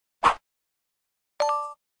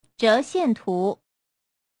折线图。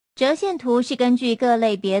折线图是根据各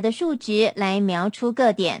类别的数值来描出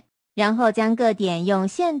各点，然后将各点用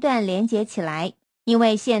线段连接起来。因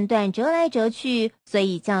为线段折来折去，所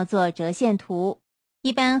以叫做折线图。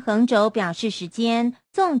一般横轴表示时间，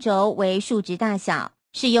纵轴为数值大小，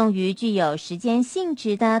适用于具有时间性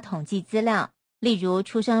质的统计资料，例如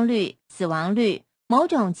出生率、死亡率、某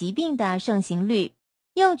种疾病的盛行率。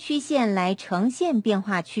用曲线来呈现变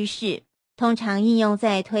化趋势，通常应用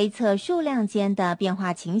在推测数量间的变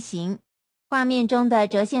化情形。画面中的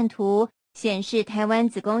折线图显示台湾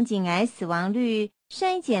子宫颈癌死亡率、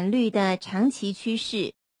筛检率的长期趋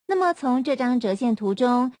势。那么从这张折线图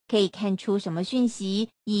中可以看出什么讯息，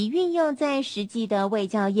以运用在实际的卫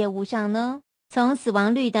教业务上呢？从死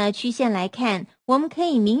亡率的曲线来看，我们可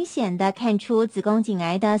以明显的看出子宫颈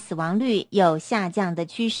癌的死亡率有下降的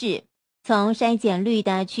趋势。从筛检率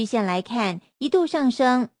的曲线来看，一度上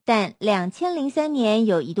升，但2003年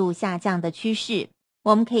有一度下降的趋势。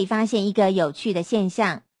我们可以发现一个有趣的现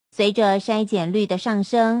象，随着筛检率的上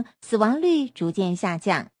升，死亡率逐渐下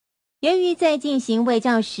降。由于在进行卫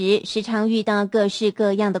教时，时常遇到各式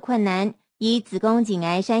各样的困难，以子宫颈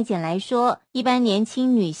癌筛检来说，一般年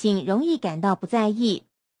轻女性容易感到不在意，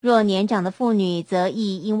若年长的妇女则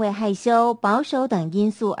易因为害羞、保守等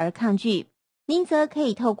因素而抗拒。您则可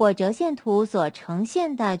以透过折线图所呈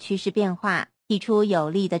现的趋势变化，提出有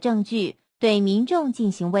力的证据，对民众进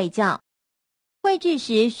行卫教。绘制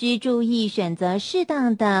时需注意选择适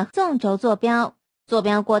当的纵轴坐标，坐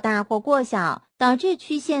标过大或过小，导致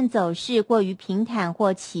曲线走势过于平坦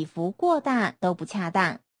或起伏过大都不恰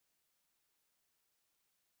当。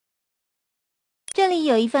这里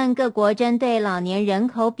有一份各国针对老年人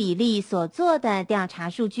口比例所做的调查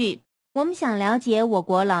数据。我们想了解我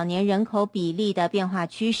国老年人口比例的变化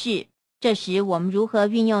趋势，这时我们如何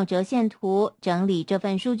运用折线图整理这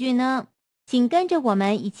份数据呢？请跟着我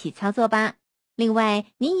们一起操作吧。另外，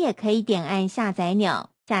您也可以点按下载钮，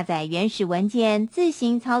下载原始文件，自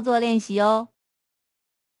行操作练习哦。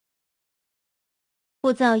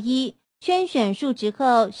步骤1，圈选数值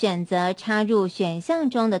后，选择插入选项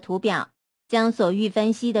中的图表。将所欲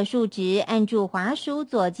分析的数值按住滑鼠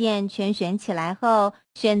左键圈选起来后，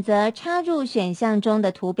选择插入选项中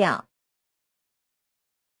的图表。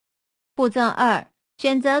步骤2，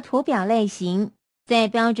选择图表类型，在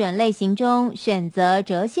标准类型中选择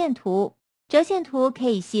折线图。折线图可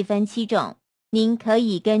以细分7种，您可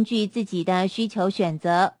以根据自己的需求选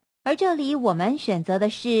择，而这里我们选择的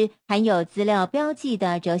是含有资料标记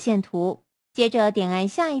的折线图。接着点按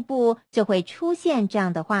下一步，就会出现这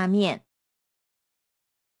样的画面。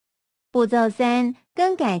步骤3，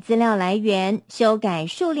更改资料来源，修改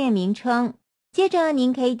数列名称。接着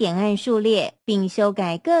您可以点按数列，并修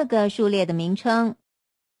改各个数列的名称。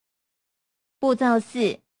步骤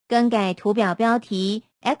4，更改图表标题、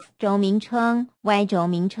X 轴名称、Y 轴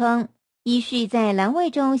名称，依序在栏位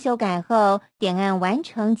中修改后，点按完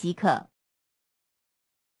成即可。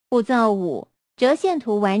步骤5，折线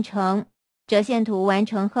图完成。折线图完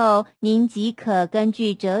成后，您即可根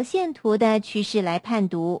据折线图的趋势来判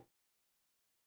读。